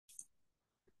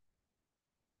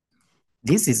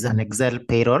This is an Excel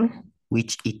payroll,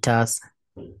 which it has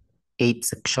 8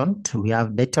 sections. We have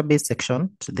database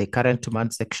section, the current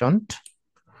month section.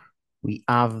 We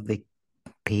have the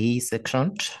pay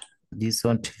section. This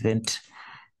one event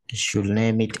should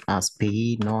name it as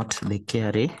pay, not the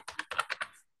KRA.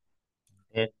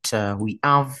 We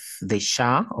have the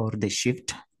SHA or the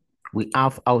shift. We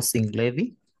have housing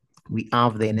levy. We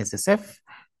have the NSSF.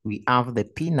 We have the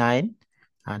P9,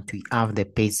 and we have the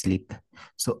pay slip.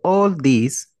 So all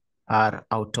these are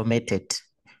automated,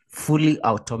 fully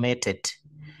automated.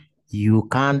 You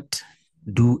can't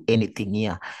do anything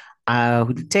here. I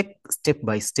will take step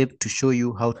by step to show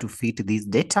you how to fit this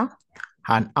data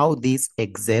and how this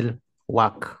Excel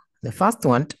work. The first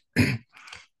one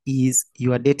is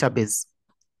your database.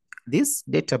 This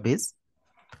database,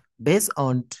 based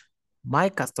on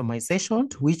my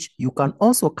customization, which you can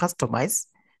also customize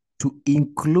to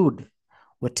include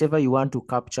whatever you want to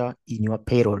capture in your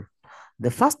payroll. The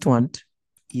first one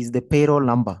is the payroll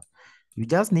number. You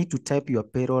just need to type your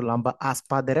payroll number as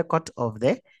per the record of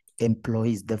the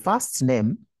employees, the first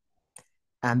name,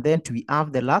 and then we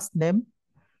have the last name,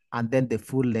 and then the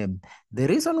full name. The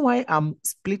reason why I'm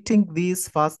splitting this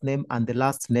first name and the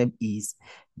last name is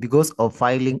because of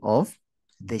filing of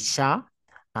the SHA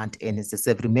and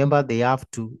NSSF. Remember, they have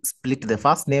to split the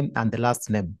first name and the last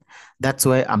name. That's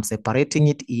why I'm separating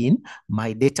it in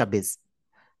my database.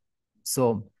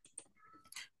 So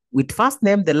with first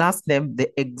name, the last name,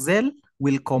 the Excel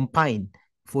will combine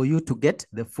for you to get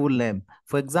the full name.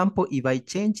 For example, if I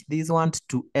change this one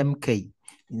to MK,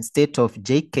 instead of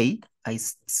JK, I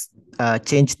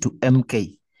change to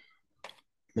MK.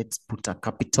 Let's put a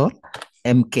capital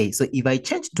MK. So if I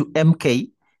change to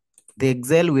MK, the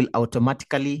Excel will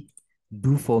automatically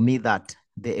do for me that.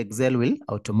 The Excel will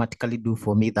automatically do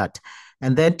for me that.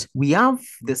 And then we have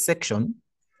the section.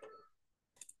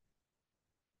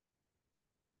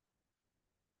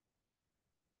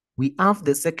 We have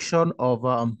the section of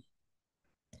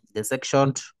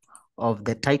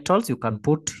the titles. You can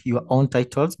put your own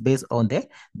titles based on the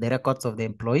records of the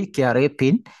employee, KRA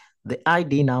PIN, the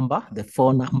ID number, the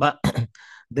phone number.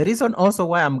 The reason also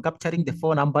why I'm capturing the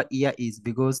phone number here is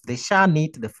because the SHA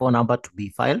need the phone number to be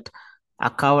filed,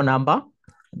 account number,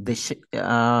 the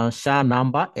SHA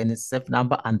number, NSSF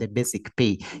number, and the basic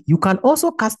pay. You can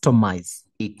also customize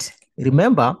it.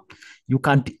 Remember, you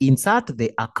can insert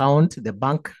the account, the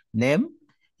bank name.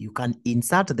 You can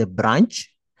insert the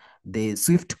branch, the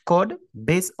SWIFT code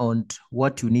based on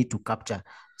what you need to capture.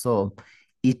 So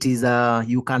it is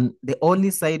the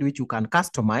only side which you can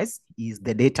customize is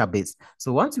the database.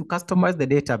 So once you customize the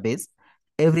database,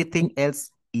 everything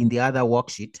else in the other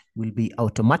worksheet will be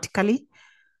automatically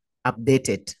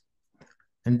updated.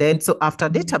 And then, so after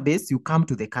database, you come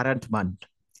to the current month.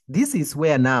 This is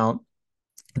where now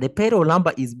the payroll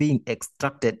number is being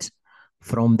extracted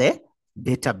from the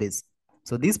database.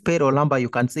 So this payroll number, you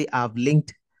can see I've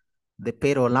linked the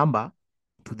payroll number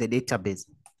to the database.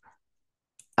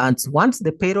 And once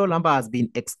the payroll number has been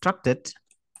extracted,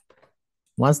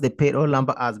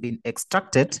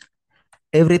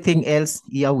 everything else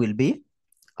here will be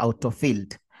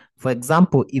auto-filled. For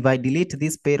example, if I delete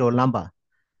this payroll number,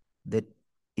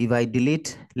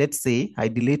 let's say I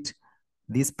delete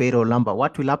this payroll number,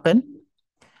 what will happen?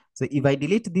 So if I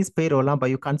delete this payroll number,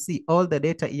 you can see all the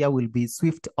data here will be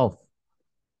swift off.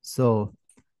 So,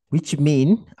 which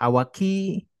means our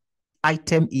key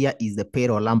item here is the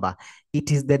payroll number.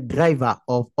 It is the driver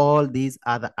of all these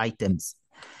other items.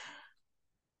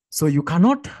 So you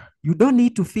don't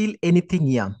need to fill anything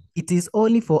here. It is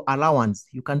only for allowance.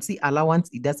 You can see allowance,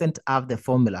 it doesn't have the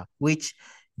formula, which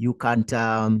you can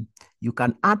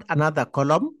add another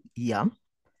column here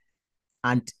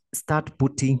and start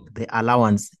putting the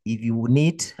allowance. If you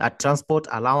need a transport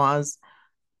allowance,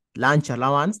 lunch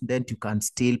allowance, then you can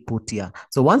still put here.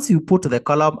 So once you put the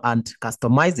column and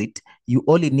customize it, you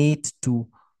only need to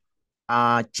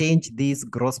change this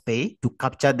gross pay to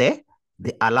capture the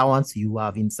allowance you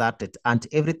have inserted, and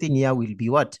everything here will be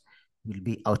what? Will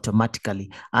be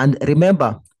automatically. And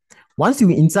remember, once you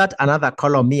insert another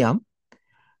column here,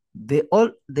 the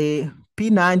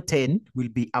P910 will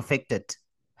be affected.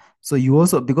 So you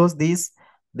also, because the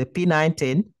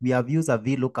P910, we have used a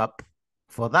VLOOKUP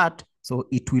for that. So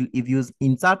it will, if you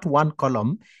insert one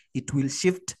column, it will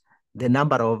shift the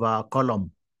number of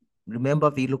column.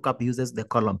 Remember, VLOOKUP uses the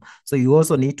column. So you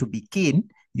also need to be keen.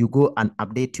 You go and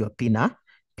update your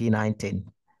P910.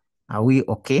 Are we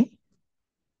okay?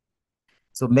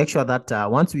 So make sure that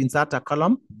once you insert a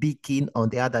column, be keen on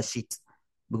the other sheet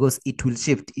because it will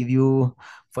shift. If you,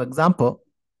 for example,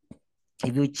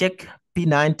 if you check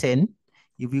P910,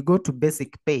 if you go to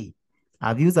basic pay,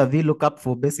 I've used a VLOOKUP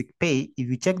for basic pay. If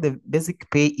you check, the basic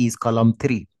pay is column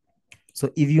 3.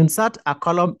 So if you insert a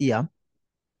column here,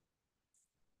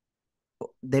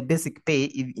 the basic pay,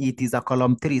 if it is a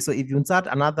column 3. So if you insert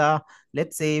another,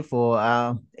 let's say for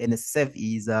NSSF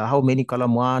is how many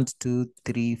column? 1, 2,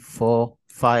 3, 4,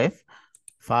 5,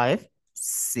 5,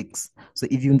 6. So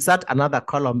if you insert another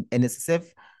column, NSSF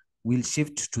will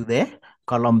shift to the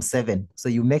column 7. So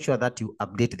you make sure that you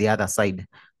update the other side.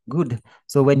 Good.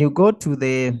 So when you go to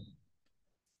the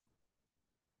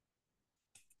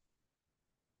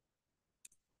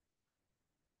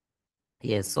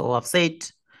yes, so I've said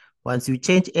once you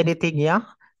change anything here,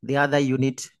 the other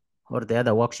unit or the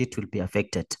other worksheet will be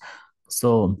affected.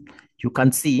 So you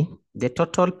can see the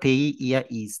total pay here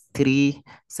is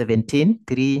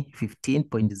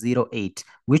 315.08,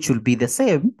 which will be the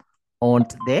same on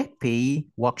the pay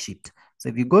worksheet. So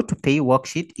if you go to pay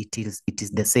worksheet, it is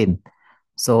the same.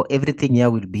 So everything here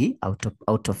will be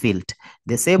auto-filled.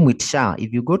 The same with SHA.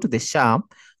 If you go to the SHA,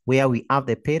 where we have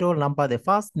the payroll number, the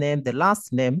first name, the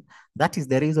last name, that is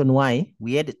the reason why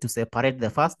we had to separate the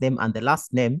first name and the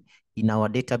last name in our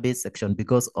database section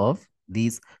because of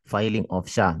this filing of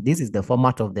SHA. This is the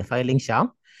format of the filing SHA.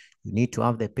 You need to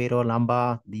have the payroll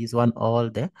number, this one all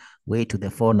the way to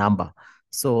the 4 number.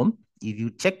 So if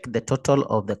you check the total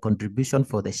of the contribution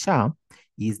for the SHA,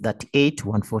 is that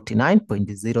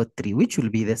 149.03, which will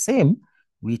be the same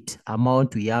with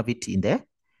amount we have it in the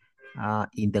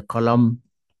column,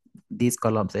 this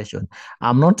column section.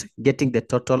 I'm not getting the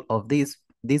total of this.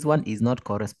 This one is not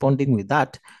corresponding with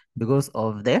that because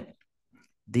of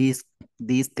these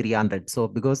 300. So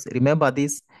because remember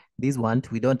this one,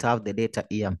 we don't have the data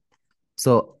here.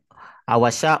 So our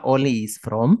SHA only is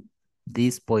from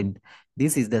this point.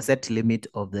 This is the set limit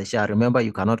of the SHA. Remember,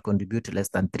 you cannot contribute less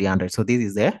than 300. So this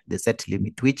is the set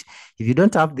limit, which if you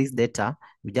don't have this data,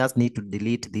 you just need to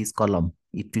delete this column.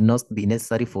 It will not be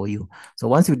necessary for you. So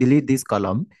once you delete this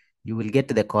column, you will get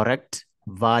the correct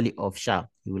value of SHA.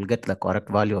 You will get the correct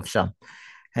value of SHA.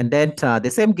 And then the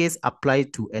same case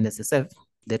applied to NSSF.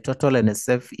 The total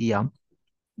NSSF here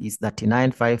is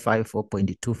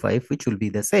 39,554.25, which will be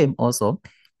the same also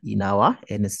in our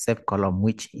NSSF column,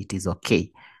 which it is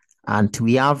okay. And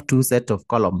we have 2 sets of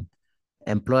column,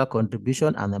 employer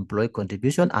contribution and employee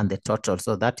contribution and the total.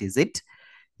 So that is it.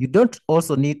 You don't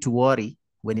also need to worry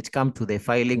when it comes to the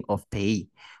filing of pay.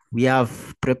 We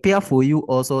have prepared for you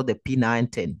also the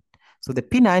P910. So the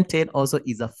P910 also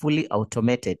is a fully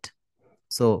automated.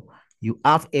 So you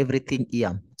have everything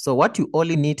here. So what you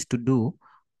only need to do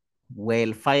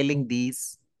while filing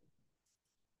this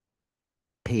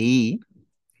pay,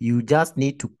 you just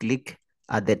need to click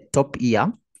at the top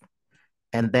here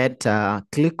and then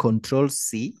click Control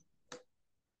C.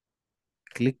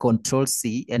 Click Control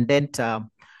C and then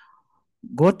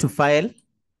go to File,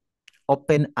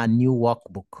 open a new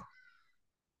workbook.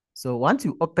 So once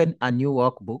you open a new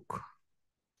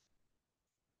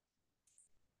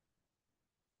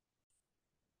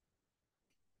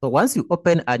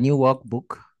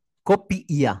workbook, copy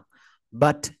here,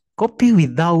 but copy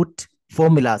without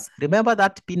formulas. Remember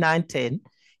that P910,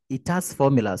 it has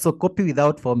formulas. So copy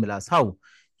without formulas. How?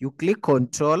 You click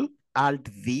Control Alt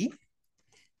V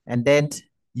and then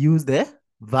use the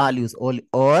values only,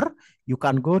 or you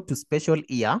can go to special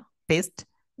here, paste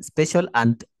special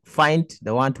and find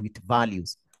the one with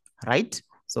values, right?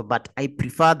 So, but I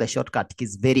prefer the shortcut.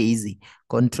 It's very easy.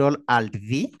 Control Alt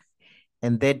V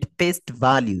and then paste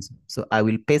values. So I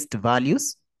will paste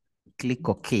values, click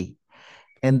OK.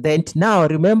 And then now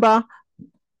remember,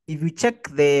 if you check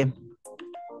the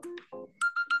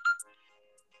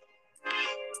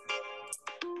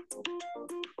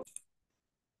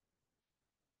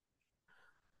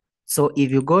so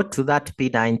if you go to that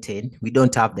P910, we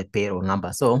don't have the payroll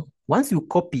number. So once you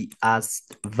copy as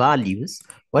values,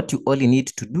 what you only need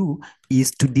to do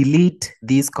is to delete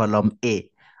this column A.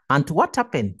 And what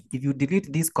happens if you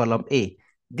delete this column A?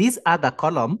 This other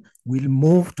column will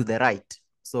move to the right.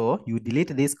 So you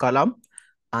delete this column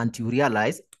and you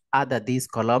realize other these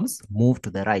columns move to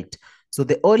the right. So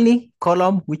the only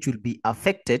column which will be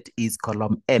affected is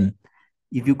column M.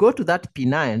 If you go to that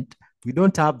P9, we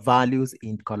don't have values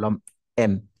in column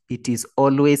M. It is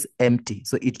always empty.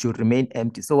 So it should remain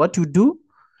empty. So what you do,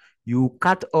 you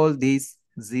cut all these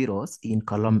zeros in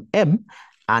column M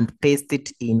and paste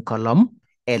it in column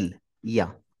L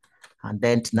here. And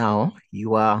then now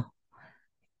your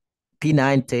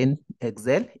P910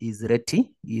 Excel is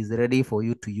ready for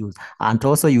you to use. And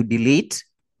also you delete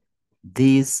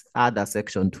these other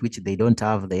sections which they don't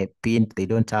have the pin, they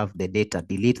don't have the data.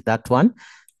 Delete that one.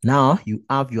 Now you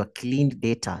have your cleaned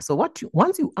data. So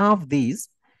once you have these,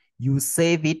 you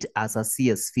save it as a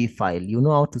CSV file. You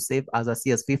know how to save as a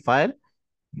CSV file?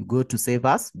 You go to Save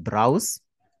As, Browse,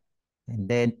 and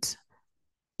then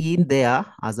in there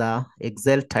as a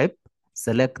Excel type,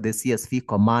 select the CSV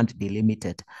command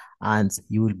delimited, and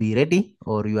you will be ready,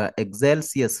 or your Excel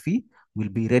CSV will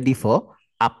be ready for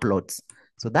uploads.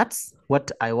 So that's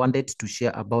what I wanted to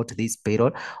share about this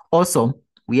payroll. Also,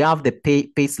 we have the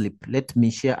pay slip. Let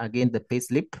me share again the pay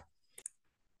slip.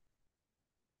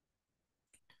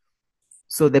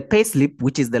 So the payslip,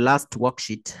 which is the last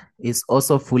worksheet, is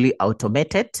also fully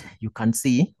automated. You can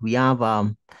see we have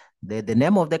the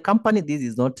name of the company. This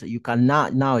is not, you can now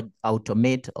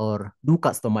automate or do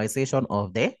customization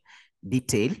of the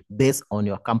detail based on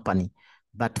your company.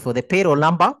 But for the payroll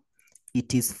number,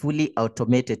 it is fully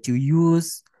automated. You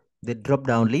use the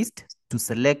drop-down list to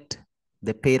select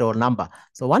the payroll number.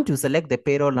 So once you select the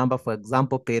payroll number, for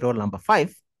example, payroll number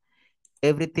 5,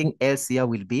 everything else here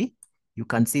will be, you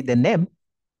can see the name.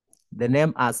 The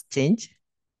name has changed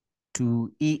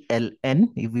to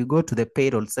ELN. If we go to the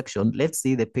payroll section, let's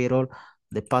see the payroll,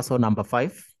 the person number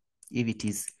 5. If it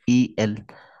is EL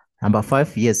number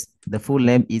 5, yes, the full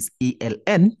name is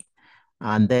ELN.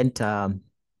 And then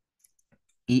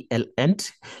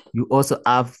ELN, you also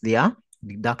have their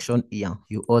deduction here.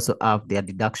 You also have their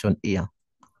deduction here.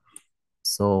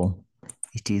 So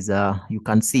it is, you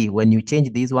can see when you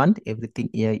change this one, everything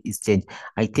here is changed.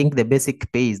 I think the basic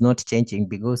pay is not changing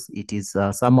because it is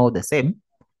somehow the same.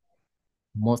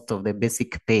 Most of the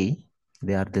basic pay,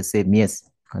 they are the same. Yes,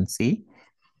 you can see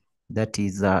that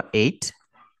is 8.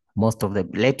 Most of the,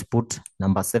 let's put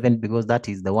number 7 because that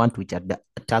is the one which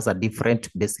has a different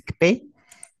basic pay.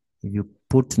 If you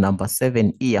put number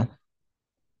 7 here,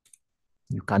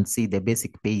 you can see the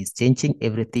basic pay is changing,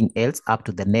 everything else up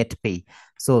to the net pay.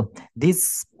 So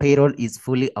this payroll is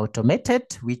fully automated,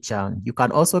 which you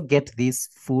can also get this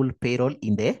full payroll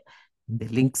in the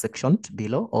link section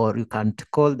below, or you can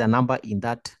call the number in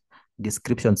that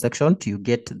description section to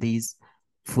get this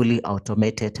fully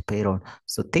automated payroll.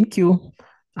 So thank you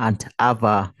and have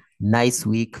a nice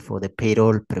week for the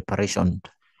payroll preparation.